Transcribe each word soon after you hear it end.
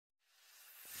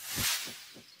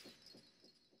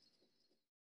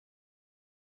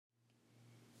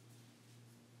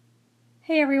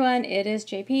Hey everyone, it is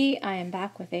JP. I am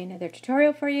back with another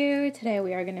tutorial for you. Today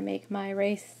we are going to make my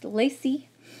Lacey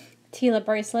Tila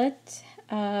bracelet.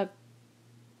 Tila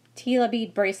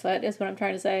bead bracelet is what I'm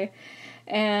trying to say.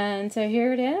 And so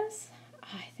here it is.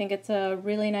 I think it's a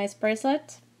really nice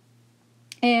bracelet.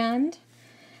 And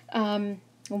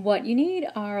what you need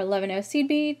are 11/0 seed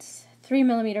beads,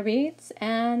 3mm beads,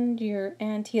 and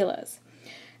Tilas.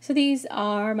 So these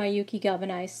are Miyuki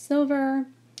galvanized silver.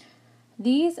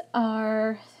 These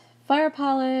are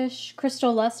Firepolish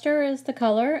Crystal Luster is the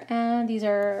color, and these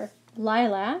are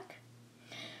lilac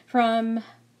from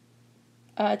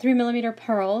 3mm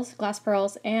pearls, glass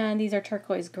pearls, and these are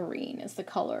turquoise green is the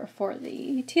color for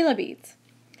the Tila beads.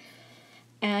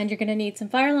 And you're going to need some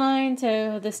fire line,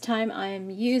 so this time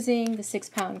I'm using the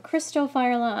 6-pound crystal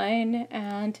fire line.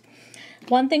 And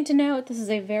one thing to note, this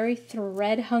is a very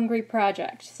thread-hungry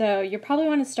project, so you probably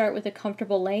want to start with a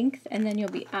comfortable length, and then you'll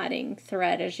be adding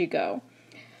thread as you go.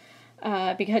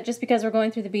 Because we're going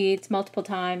through the beads multiple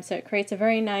times, so it creates a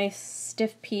very nice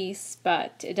stiff piece,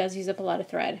 but it does use up a lot of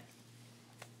thread.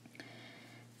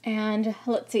 And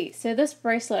let's see, so this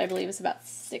bracelet I believe is about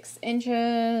 6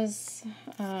 inches.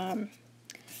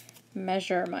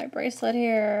 Measure my bracelet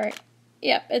here.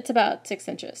 Yep, it's about 6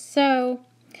 inches. So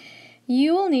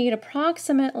you will need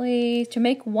approximately, to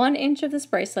make 1 inch of this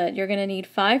bracelet, you're going to need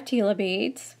 5 Tila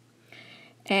beads.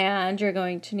 And you're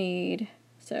going to need,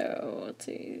 so let's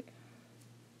see.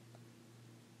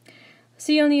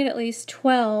 So you'll need at least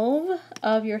 12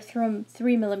 of your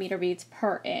 3mm beads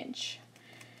per inch.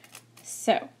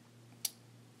 So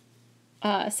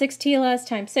 6 Tilas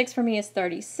times 6 for me is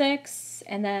 36.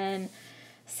 And then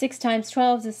 6 times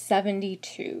 12 is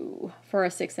 72 for a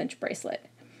 6-inch bracelet.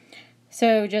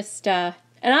 So just, and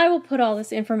I will put all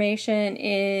this information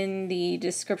in the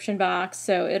description box,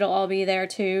 so it'll all be there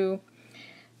too.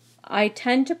 I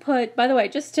tend to put, by the way,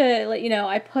 just to let you know,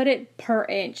 I put it per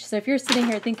inch. So if you're sitting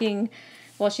here thinking,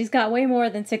 well, she's got way more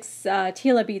than 6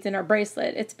 Tila beads in her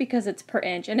bracelet, it's because it's per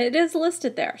inch, and it is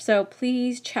listed there. So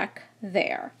please check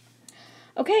there.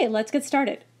 Okay, let's get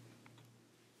started.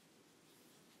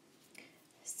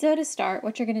 So to start,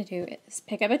 what you're going to do is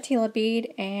pick up a Tila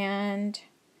bead and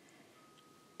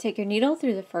take your needle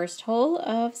through the first hole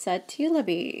of said Tila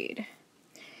bead.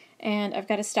 And I've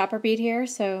got a stopper bead here,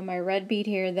 so my red bead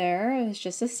here there is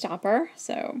just a stopper.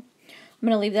 So I'm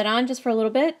going to leave that on just for a little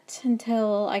bit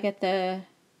until I get the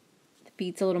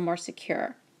beads a little more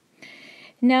secure.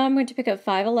 Now I'm going to pick up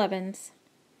 5 11s.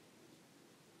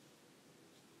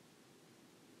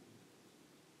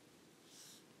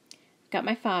 Got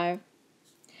my 5.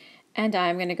 And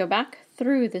I'm going to go back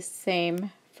through the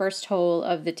same first hole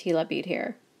of the Tila bead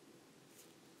here.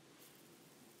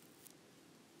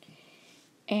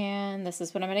 And this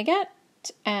is what I'm going to get.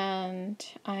 And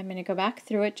I'm going to go back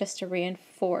through it just to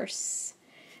reinforce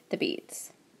the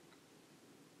beads.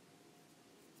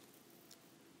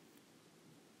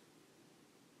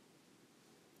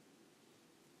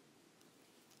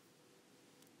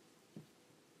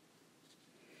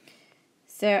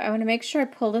 So I want to make sure I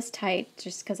pull this tight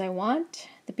just because I want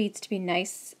the beads to be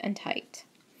nice and tight.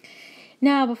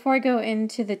 Now before I go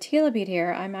into the Tila bead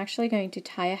here, I'm actually going to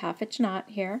tie a 1/2-inch knot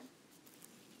here.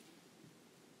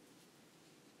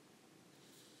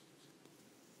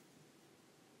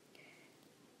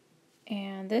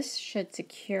 And this should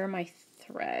secure my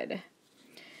thread.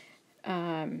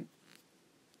 And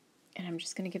I'm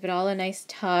just going to give it all a nice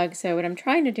tug. So what I'm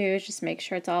trying to do is just make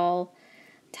sure it's all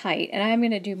tight, and I'm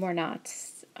going to do more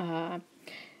knots.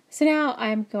 So now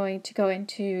I'm going to go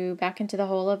back into the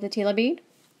hole of the Tila bead.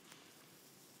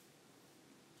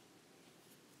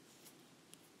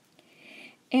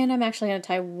 And I'm actually going to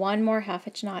tie one more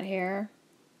 1/2-inch knot here.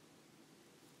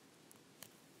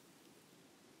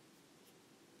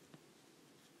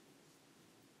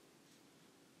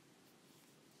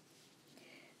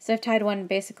 So I've tied one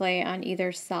basically on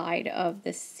either side of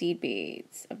the seed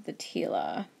beads of the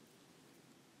Tila.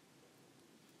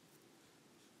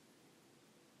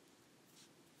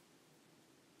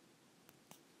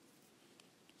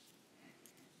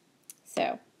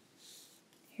 So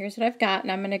here's what I've got,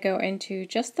 and I'm going to go into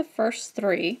just the first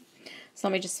 3. So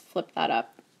let me just flip that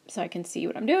up so I can see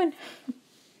what I'm doing.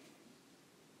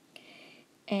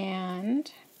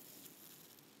 And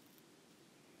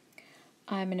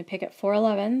I'm going to pick up 4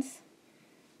 11s.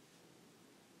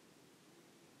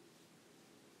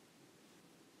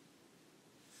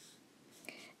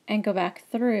 And go back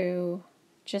through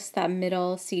just that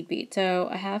middle seed bead. So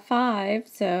I have 5,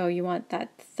 so you want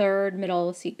that 3rd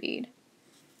middle seed bead.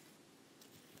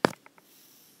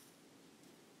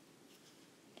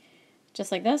 Just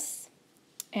like this.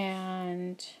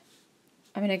 And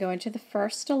I'm going to go into the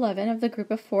first 11 of the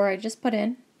group of 4 I just put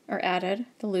in, or added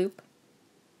the loop.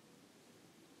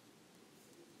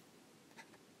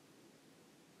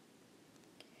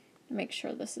 Make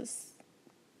sure this is,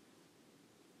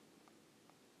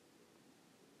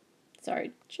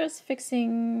 sorry, just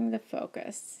fixing the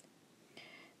focus.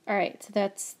 Alright, so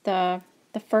that's the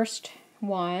first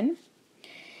one.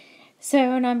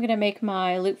 So now I'm going to make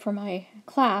my loop for my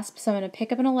clasp. So I'm going to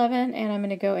pick up an 11 and I'm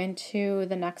going to go into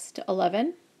the next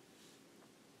 11.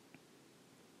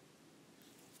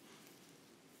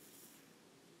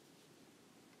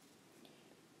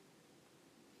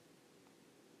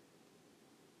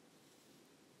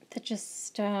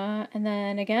 And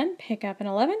then again, pick up an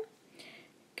 11,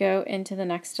 go into the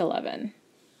next 11.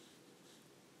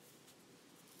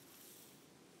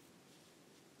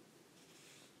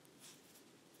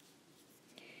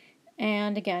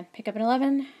 And again, pick up an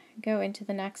 11, go into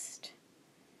the next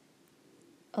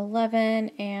 11,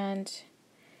 and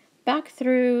back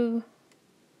through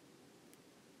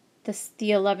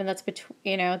the 11 that's between,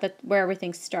 you know, that where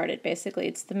everything started. Basically,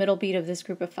 it's the middle beat of this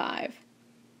group of 5.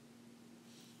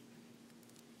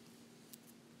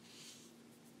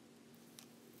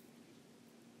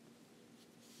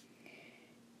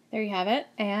 There you have it,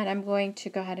 and I'm going to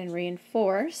go ahead and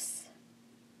reinforce.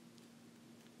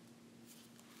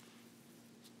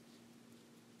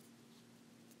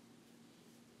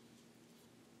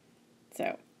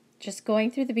 So, just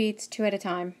going through the beads 2 at a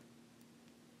time.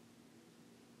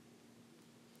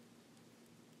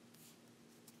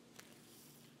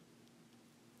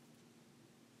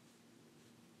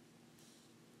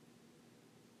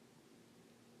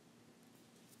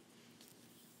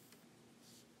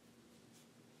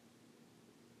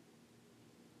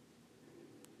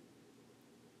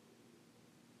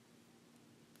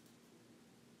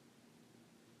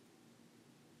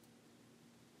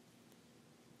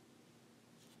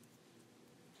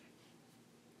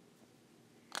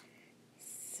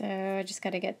 So I just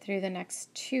got to get through the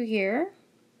next 2 here.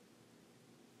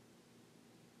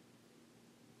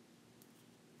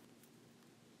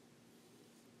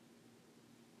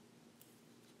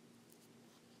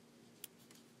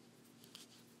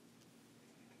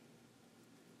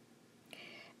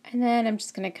 And then I'm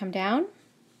just going to come down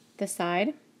this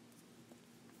side.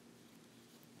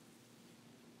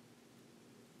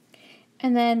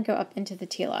 And then go up into the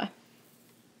Tila.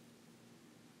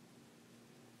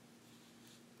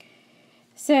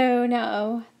 So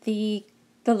now the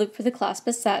loop for the clasp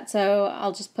is set, so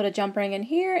I'll just put a jump ring in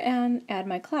here and add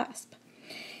my clasp.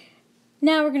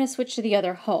 Now we're going to switch to the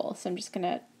other hole. So I'm just going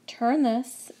to turn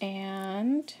this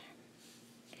and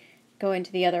go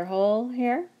into the other hole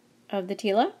here of the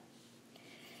Tila.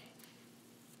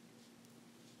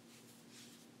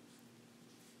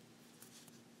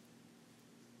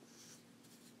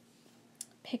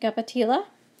 Pick up a Tila,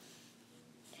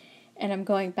 and I'm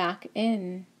going back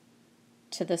in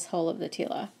to this hole of the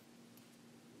Tila.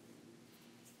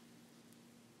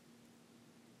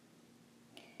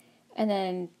 And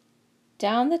then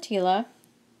down the Tila,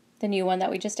 the new one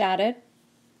that we just added.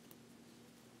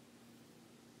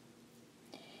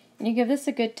 And you give this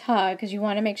a good tug because you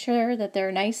want to make sure that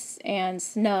they're nice and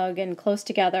snug and close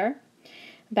together.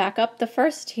 Back up the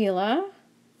first Tila.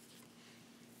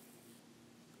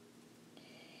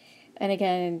 And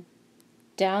again,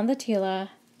 down the Tila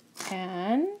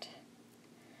and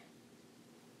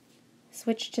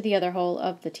switch to the other hole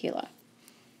of the Tila.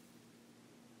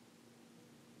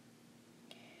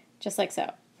 Just like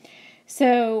so.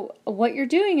 So what you're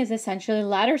doing is essentially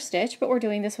ladder stitch, but we're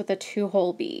doing this with a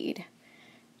 2-hole bead.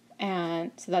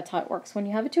 And so that's how it works when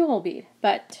you have a 2-hole bead.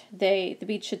 But the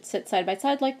beads should sit side by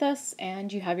side like this,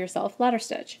 and you have yourself ladder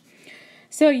stitch.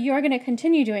 So you're going to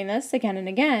continue doing this again and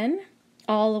again,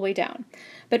 all the way down.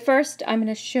 But first, I'm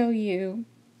going to show you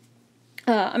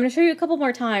a couple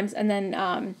more times, and then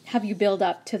have you build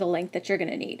up to the length that you're going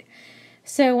to need.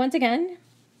 So once again,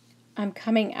 I'm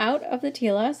coming out of the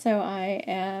Tila, so I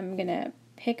am going to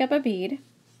pick up a bead,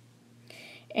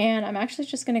 and I'm actually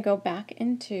just going to go back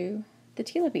into the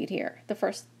Tila bead here,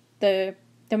 the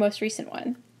most recent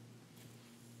one,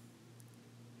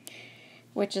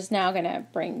 which is now going to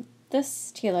bring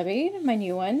this Tila bead, my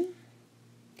new one,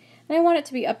 and I want it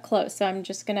to be up close, so I'm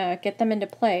just going to get them into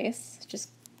place.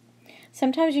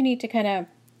 Sometimes you need to kind of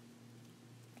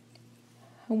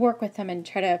work with them and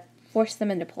try to force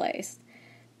them into place.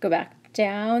 Go back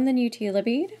down the new Tila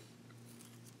bead.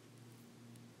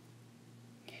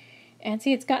 And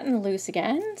see, it's gotten loose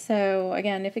again. So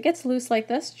again, if it gets loose like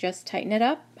this, just tighten it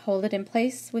up, hold it in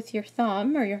place with your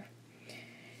thumb or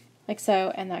like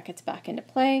so, and that gets back into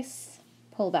place.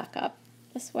 Pull back up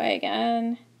this way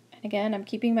again, and Again, I'm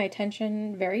keeping my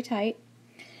tension very tight.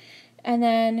 And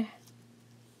then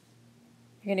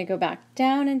you're going to go back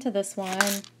down into this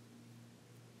one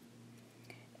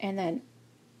and then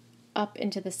up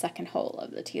into the second hole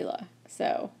of the Tila.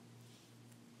 So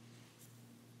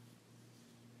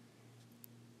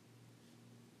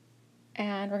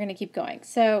and we're going to keep going.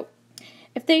 So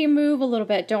if they move a little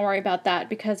bit, don't worry about that,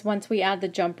 because once we add the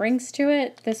jump rings to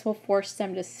it, this will force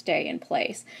them to stay in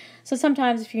place. So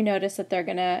sometimes if you notice that they're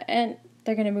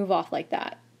gonna move off like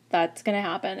that, that's gonna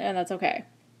happen, and that's okay.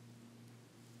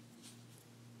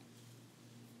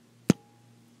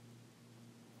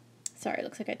 Sorry,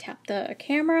 looks like I tapped the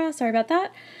camera. Sorry about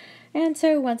that. And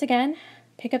so once again,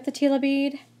 pick up the Tila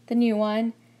bead, the new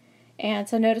one, and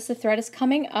so notice the thread is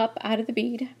coming up out of the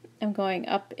bead. I'm going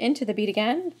up into the bead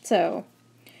again, so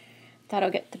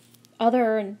that'll get the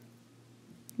other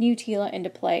new Tila into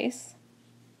place.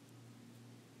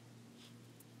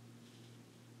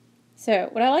 So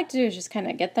what I like to do is just kind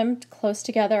of get them close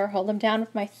together, hold them down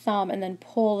with my thumb, and then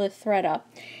pull the thread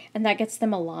up, and that gets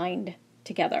them aligned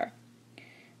together.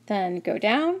 Then go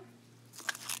down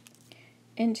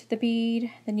into the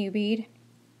bead, the new bead,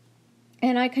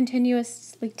 and I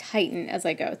continuously tighten as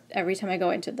I go, every time I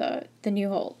go into the new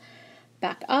hole.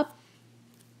 Back up,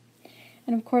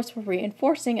 and of course we're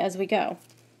reinforcing as we go.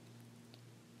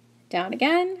 Down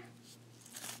again.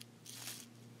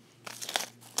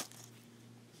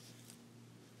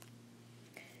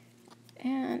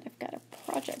 And I've got a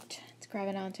project to grab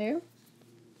it onto.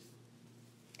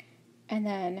 And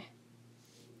then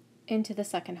into the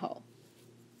second hole.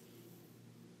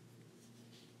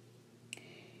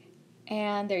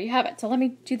 And there you have it. So let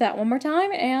me do that one more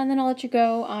time, and then I'll let you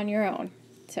go on your own.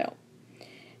 So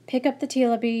pick up the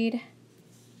Tila bead,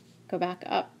 go back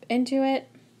up into it,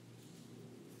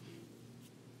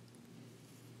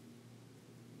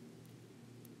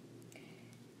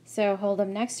 so hold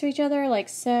them next to each other like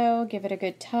so, give it a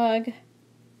good tug,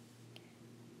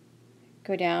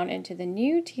 go down into the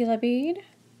new Tila bead,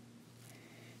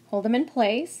 hold them in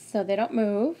place so they don't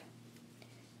move,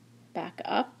 back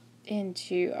up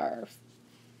into our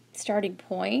starting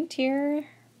point here,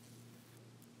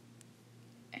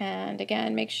 and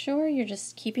again make sure you're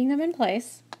just keeping them in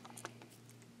place.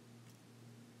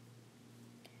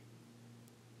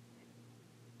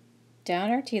 Down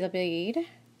our Tila bead,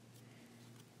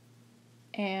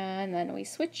 and then we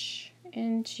switch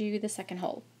into the second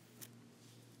hole.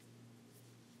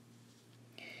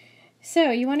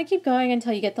 So you want to keep going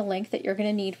until you get the length that you're going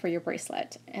to need for your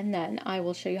bracelet, and then I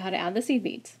will show you how to add the seed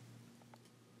beads.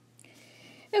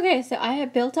 Okay, so I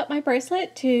have built up my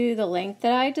bracelet to the length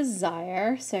that I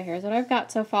desire. So here's what I've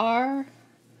got so far.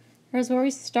 Here's where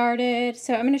we started.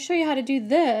 So I'm going to show you how to do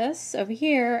this over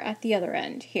here at the other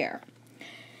end here.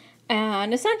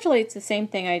 And essentially it's the same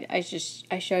thing I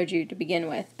showed you to begin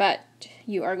with, but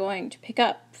you are going to pick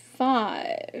up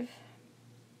 5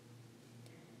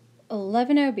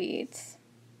 11 beads,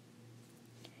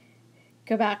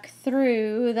 go back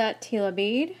through that Tila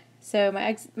bead. So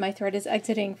my thread is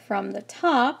exiting from the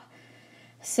top,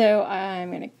 so I'm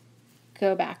going to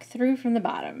go back through from the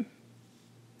bottom.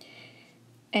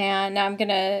 And now I'm going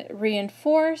to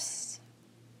reinforce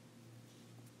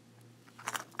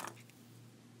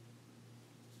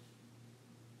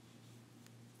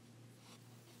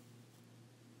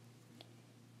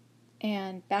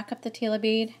and back up the Tila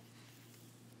bead.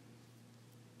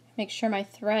 Make sure my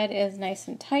thread is nice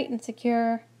and tight and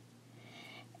secure,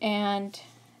 and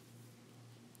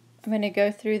I'm going to go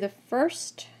through the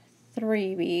first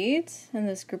 3 beads in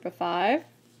this group of 5,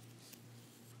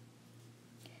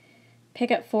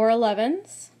 pick up 4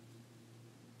 11s,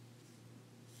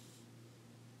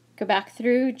 go back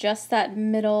through just that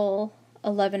middle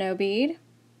 11 bead,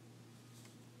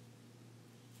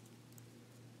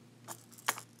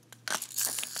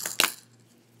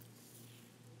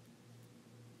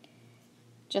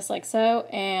 just like so,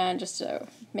 and just to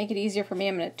make it easier for me,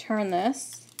 I'm going to turn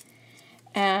this,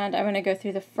 and I'm going to go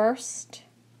through the first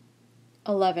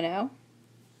 11.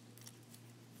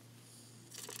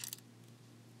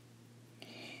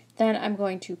 Then I'm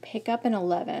going to pick up an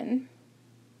 11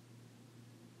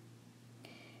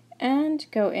 and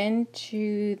go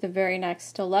into the very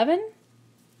next 11,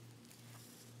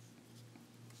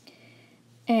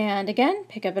 and again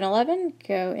pick up an 11,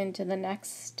 go into the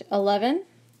next 11,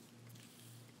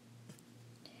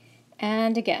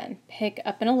 and again pick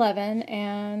up an 11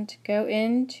 and go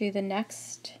into the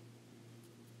next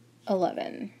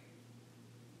 11.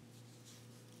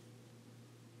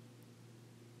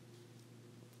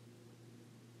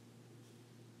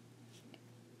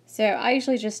 So I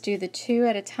usually just do the 2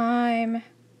 at a time.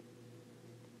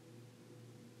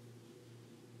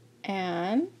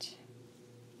 And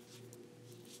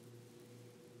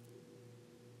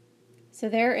so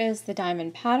there is the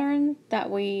diamond pattern that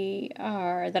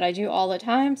I do all the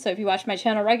time. So if you watch my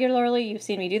channel regularly, you've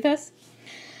seen me do this.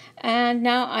 And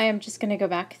now I am just going to go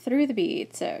back through the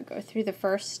bead. So go through the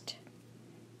first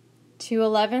 2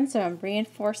 11s. So I'm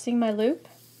reinforcing my loop.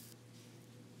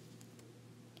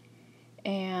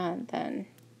 And then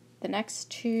the next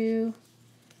 2.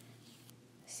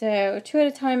 So 2 at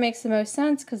a time makes the most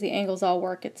sense because the angles all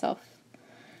work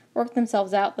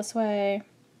themselves out this way.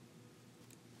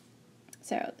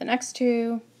 So the next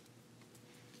 2,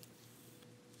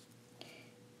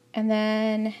 and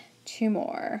then 2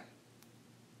 more.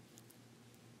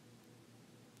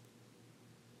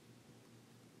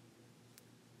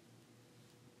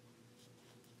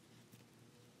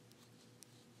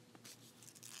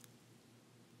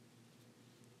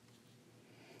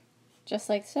 Just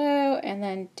like so, and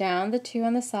then down the 2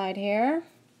 on the side here.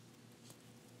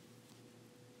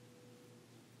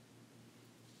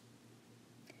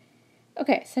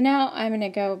 Okay, so now I'm going to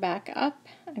go back up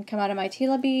and come out of my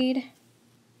Tila bead,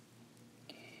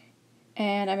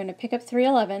 and I'm going to pick up 3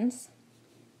 11s,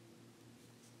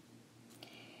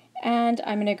 and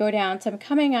I'm going to go down. So I'm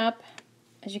coming up,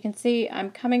 as you can see, I'm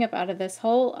coming up out of this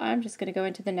hole. I'm just going to go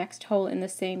into the next hole in the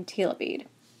same Tila bead.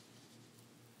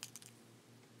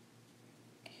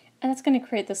 And that's going to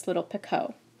create this little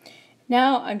picot.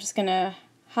 Now I'm just going to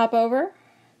hop over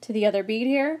to the other bead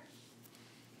here.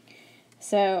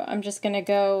 So I'm just going to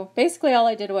go, basically all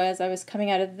I did was I was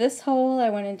coming out of this hole, I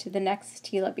went into the next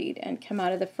Tila bead and come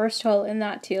out of the first hole in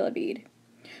that Tila bead,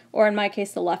 or in my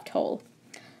case the left hole.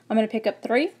 I'm going to pick up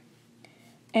 3,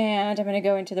 and I'm going to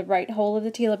go into the right hole of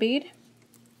the Tila bead,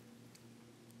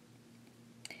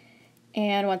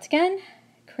 and once again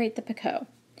create the picot,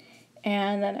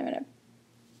 and then I'm going to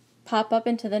pop up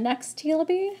into the next Tila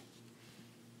bead,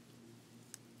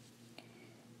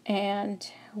 and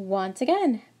once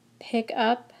again pick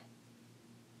up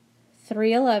 3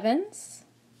 11s,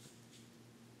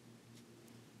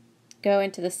 go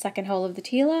into the second hole of the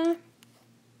Tila,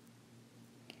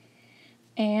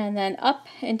 and then up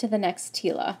into the next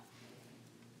Tila.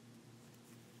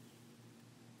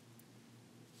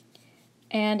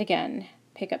 And again,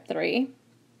 pick up 3,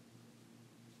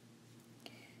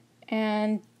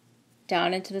 and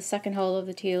down into the second hole of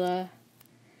the Tila,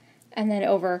 and then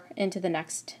over into the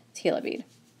next Tila bead.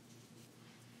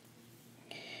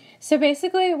 So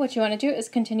basically what you want to do is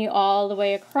continue all the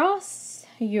way across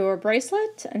your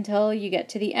bracelet until you get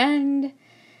to the end,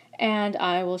 and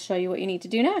I will show you what you need to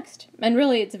do next. And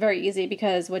really it's very easy,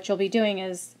 because what you'll be doing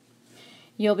is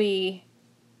you'll be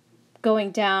going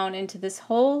down into this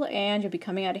hole and you'll be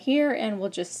coming out of here, and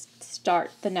we'll just start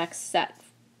the next set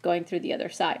going through the other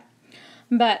side.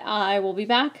 But I will be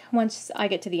back once I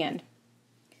get to the end.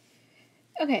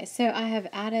 Okay, so I have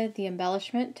added the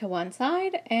embellishment to one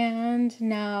side, and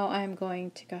now I'm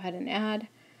going to go ahead and add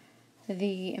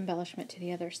the embellishment to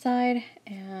the other side.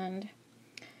 And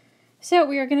so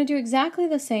we are going to do exactly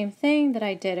the same thing that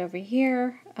I did over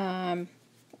here.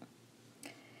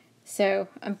 So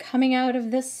I'm coming out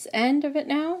of this end of it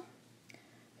now.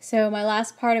 So my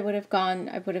last part I would have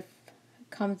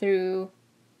come through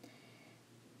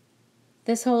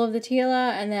this hole of the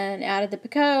Tila and then added the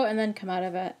picot and then come out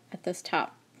of it at this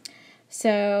top.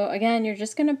 So again, you're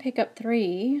just going to pick up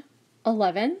 3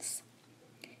 11s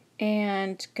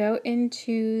and go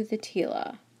into the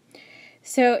Tila.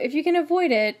 So if you can avoid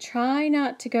it, try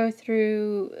not to go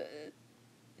through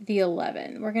the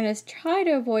 11. We're going to try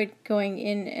to avoid going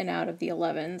in and out of the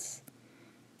 11s.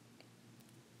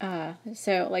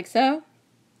 So like so.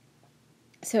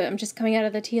 So I'm just coming out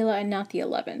of the Tila and not the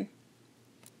 11.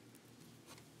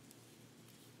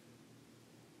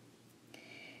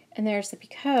 And there's the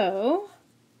picot.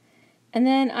 And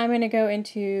then I'm going to go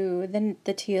into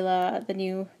the Tila,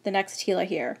 the next Tila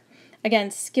here.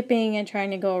 Again, skipping and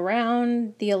trying to go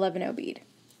around the 11-0 bead.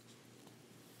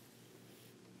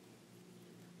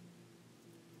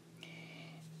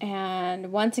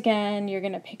 And once again, you're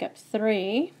going to pick up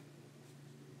 3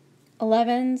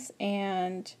 11s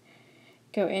and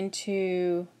go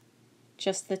into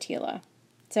just the Tila.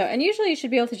 So, and usually you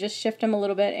should be able to just shift them a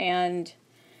little bit and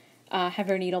have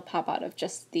your needle pop out of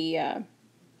just the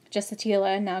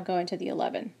Tila and now go into the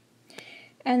 11.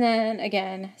 And then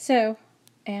again, so,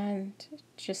 and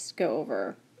just go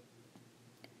over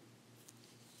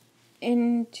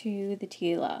into the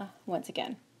Tila once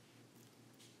again.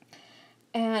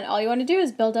 And all you want to do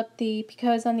is build up the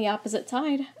picots on the opposite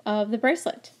side of the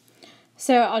bracelet.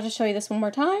 So I'll just show you this one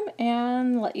more time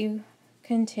and let you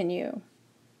continue.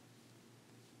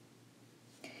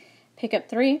 Pick up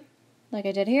 3, like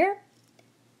I did here,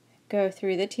 go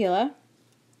through the Tila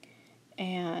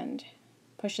and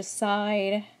push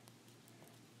aside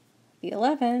the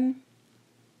 11,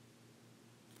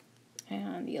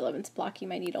 and the 11's blocking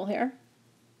my needle here.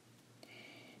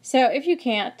 So if you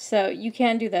can't, so you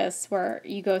can do this where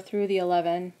you go through the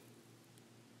 11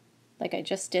 like I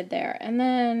just did there, and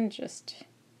then just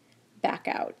back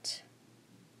out.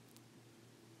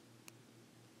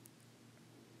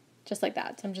 Just like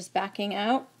that. So I'm just backing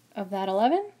out of that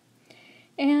 11.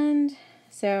 And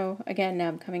so again, now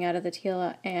I'm coming out of the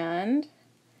Tila and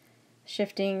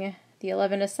shifting the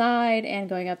 11 aside and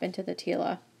going up into the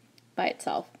Tila by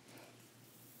itself.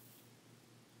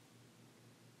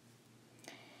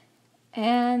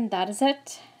 And that is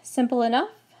it. Simple enough.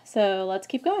 So let's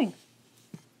keep going.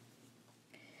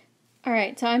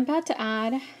 Alright, so I'm about to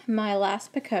add my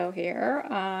last picot here,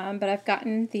 but I've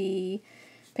gotten the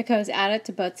picots added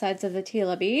to both sides of the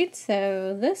Tila bead.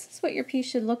 So this is what your piece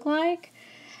should look like.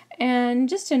 And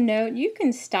just a note, you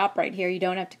can stop right here. You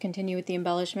don't have to continue with the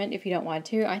embellishment if you don't want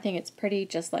to. I think it's pretty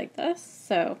just like this.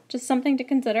 So just something to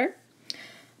consider.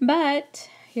 But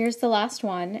here's the last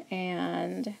one.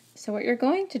 And so what you're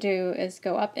going to do is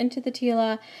go up into the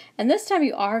Tila. And this time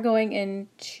you are going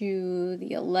into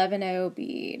the 11-0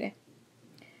 bead.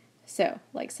 So,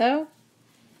 like so.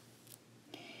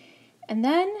 And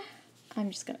then I'm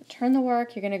just going to turn the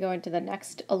work. You're going to go into the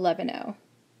next 11-0.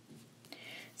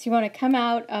 So you want to come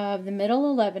out of the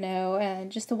middle 11-0 and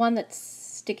just the one that's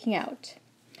sticking out.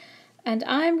 And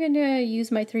I'm going to use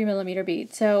my 3mm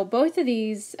bead. So both of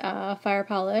these,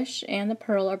 Firepolish and the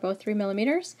pearl, are both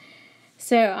 3mm.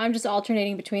 So I'm just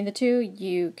alternating between the two.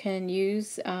 You can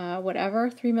use whatever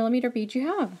 3mm bead you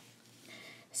have.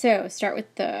 So I'm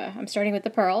starting with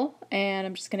the pearl, and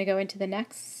I'm just going to go into the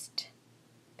next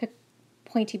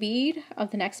pointy bead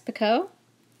of the next picot,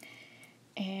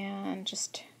 and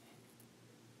just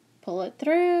pull it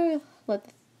through,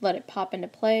 let it pop into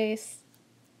place.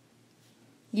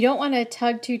 You don't want to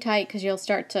tug too tight because you'll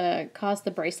start to cause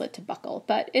the bracelet to buckle,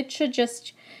 but it should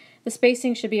just, the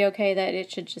spacing should be okay, that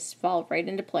it should just fall right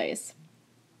into place.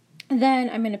 Then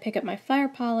I'm going to pick up my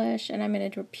Firepolish and I'm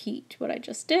going to repeat what I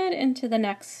just did into the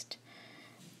next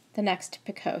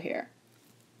picot here.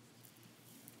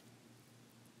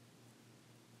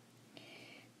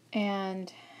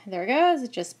 And there it goes.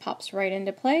 It just pops right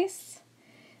into place.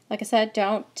 Like I said,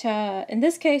 don't, in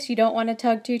this case, you don't want to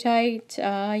tug too tight.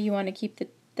 You want to keep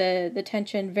the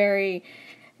tension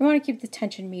you want to keep the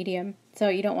tension medium. So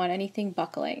you don't want anything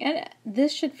buckling. And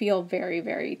this should feel very,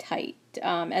 very tight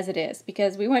as it is,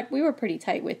 because we were pretty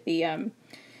tight with the,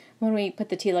 when we put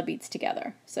the Tila beads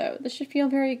together. So this should feel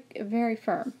very, very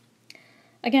firm.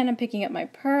 Again, I'm picking up my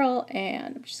pearl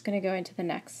and I'm just going to go into the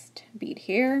next bead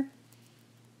here.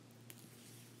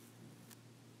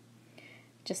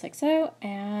 Just like so.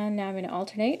 And now I'm going to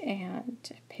alternate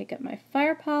and pick up my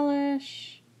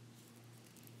Firepolish.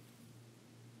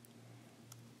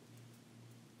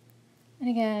 And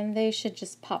again, they should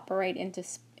just pop right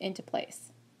into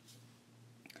place.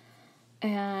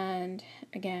 And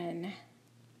again,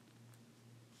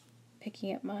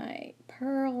 picking up my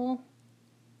pearl.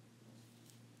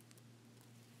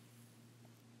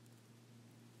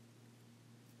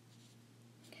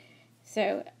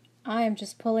 So I am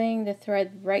just pulling the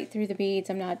thread right through the beads.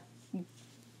 I'm not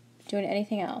doing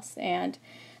anything else. And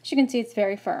as you can see, it's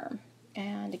very firm.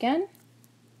 And again,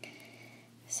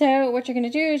 so what you're going to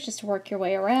do is just work your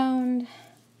way around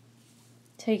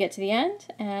till you get to the end.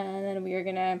 And then we are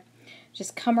going to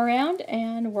just come around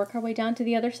and work our way down to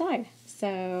the other side.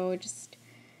 So just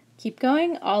keep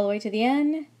going all the way to the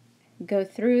end. Go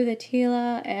through the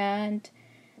Tila and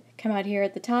come out here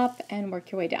at the top and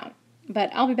work your way down. But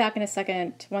I'll be back in a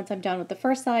second once I'm done with the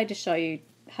first side to show you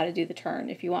how to do the turn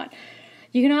if you want.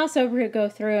 You can also go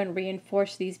through and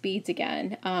reinforce these beads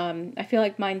again. I feel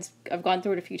like I've gone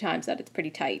through it a few times that it's pretty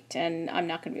tight and I'm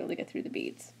not going to be able to get through the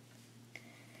beads.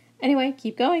 Anyway,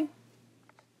 keep going.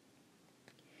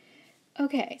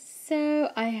 Okay,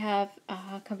 so I have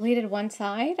completed one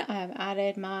side. I've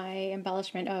added my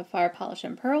embellishment of Firepolish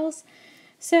and pearls.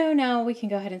 So now we can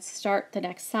go ahead and start the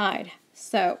next side.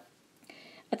 So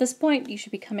at this point, you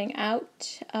should be coming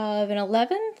out of an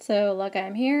 11. So like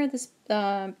I'm here at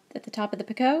the top of the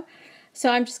picot. So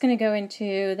I'm just going to go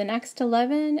into the next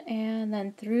 11 and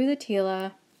then through the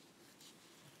Tila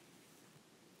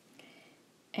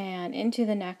and into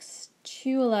the next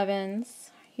two 11s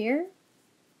here.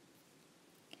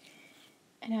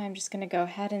 And I'm just going to go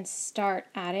ahead and start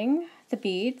adding the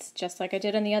beads just like I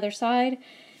did on the other side.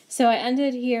 So I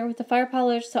ended here with the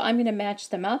Firepolish, so I'm going to match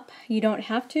them up. You don't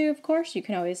have to, of course. You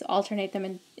can always alternate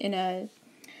them in a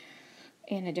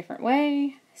different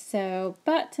way. So,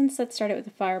 but since that started with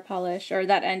the fire polish, or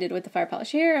that ended with the fire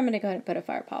polish here, I'm going to go ahead and put a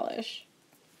fire polish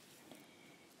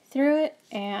through it,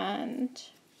 and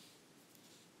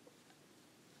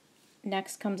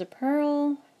next comes a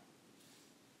pearl.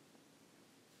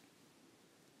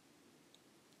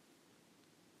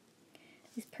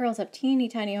 These pearls have teeny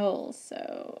tiny holes,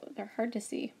 so they're hard to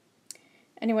see.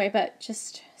 Anyway, but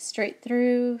just straight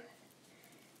through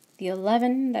the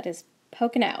 11 that is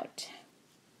poking out.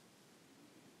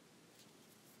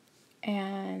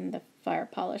 And the fire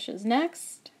polish is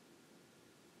next.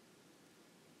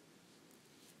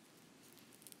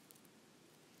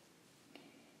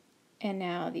 And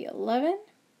now the 11,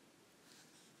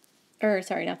 or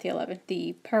sorry, not the 11,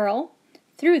 the pearl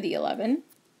through the 11.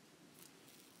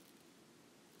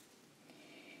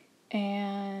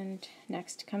 And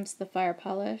next comes the fire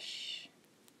polish.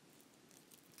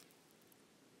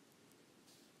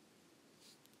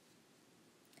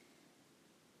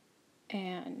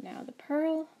 And now the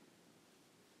pearl.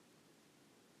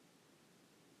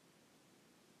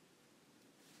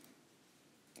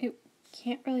 It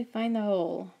can't really find the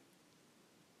hole.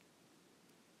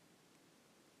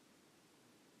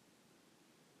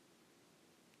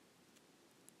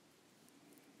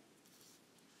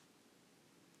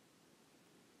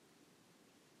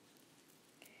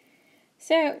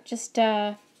 So just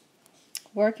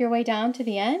work your way down to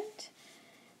the end,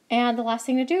 and the last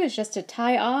thing to do is just to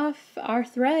tie off our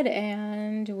thread,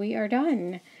 and we are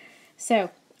done. So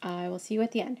I will see you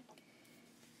at the end.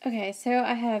 Okay, so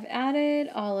I have added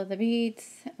all of the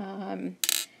beads, and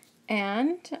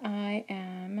I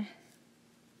am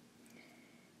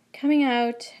coming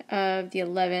out of the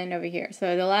 11 over here.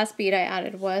 So the last bead I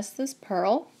added was this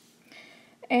pearl,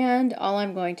 and all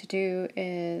I'm going to do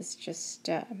is just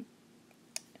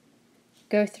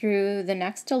go through the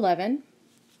next 11,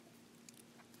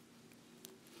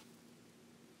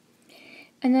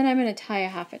 and then I'm going to tie a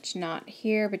 1/2 inch knot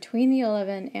here between the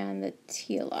 11 and the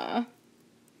Tila.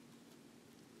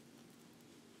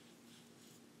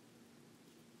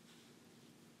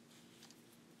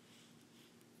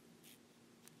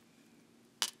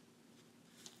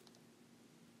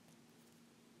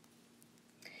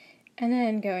 And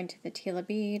then go into the Tila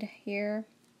bead here.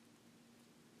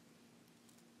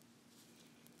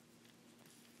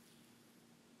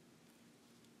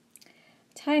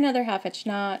 Tie another 1/2 inch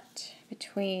knot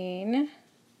between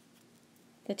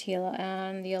the Tila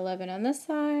and the 11 on this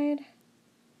side.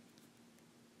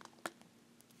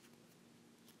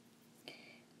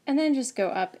 And then just go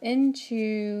up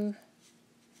into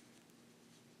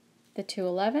the 2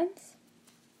 11s.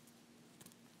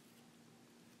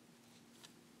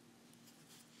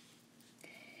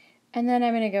 And then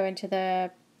I'm going to go into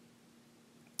the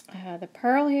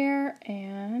pearl here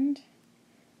and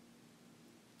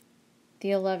the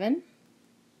 11,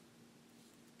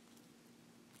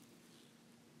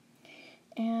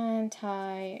 and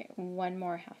tie one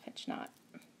more 1/2 inch knot.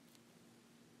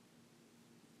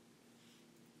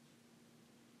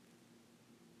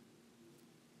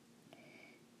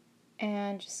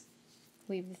 And just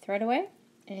weave the thread away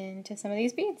into some of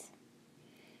these beads.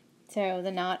 So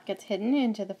the knot gets hidden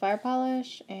into the fire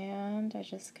polish, and I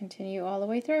just continue all the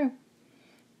way through.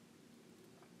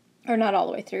 Or not all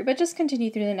the way through, but just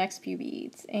continue through the next few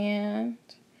beads, and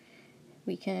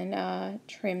we can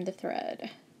trim the thread.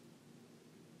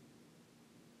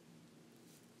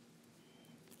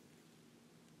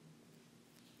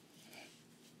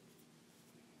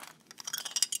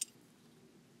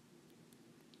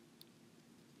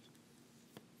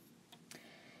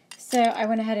 So I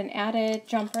went ahead and added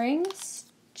jump rings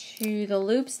to the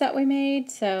loops that we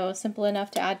made, so simple enough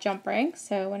to add jump rings.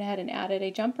 So I went ahead and added a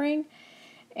jump ring.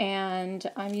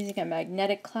 And I'm using a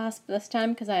magnetic clasp this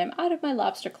time because I am out of my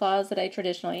lobster claws that I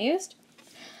traditionally used.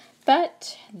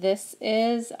 But this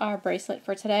is our bracelet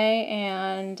for today,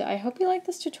 and I hope you liked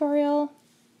this tutorial.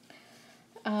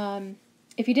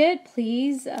 If you did,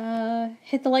 please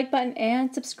hit the like button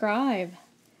and subscribe.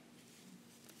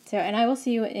 And I will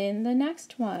see you in the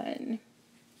next one.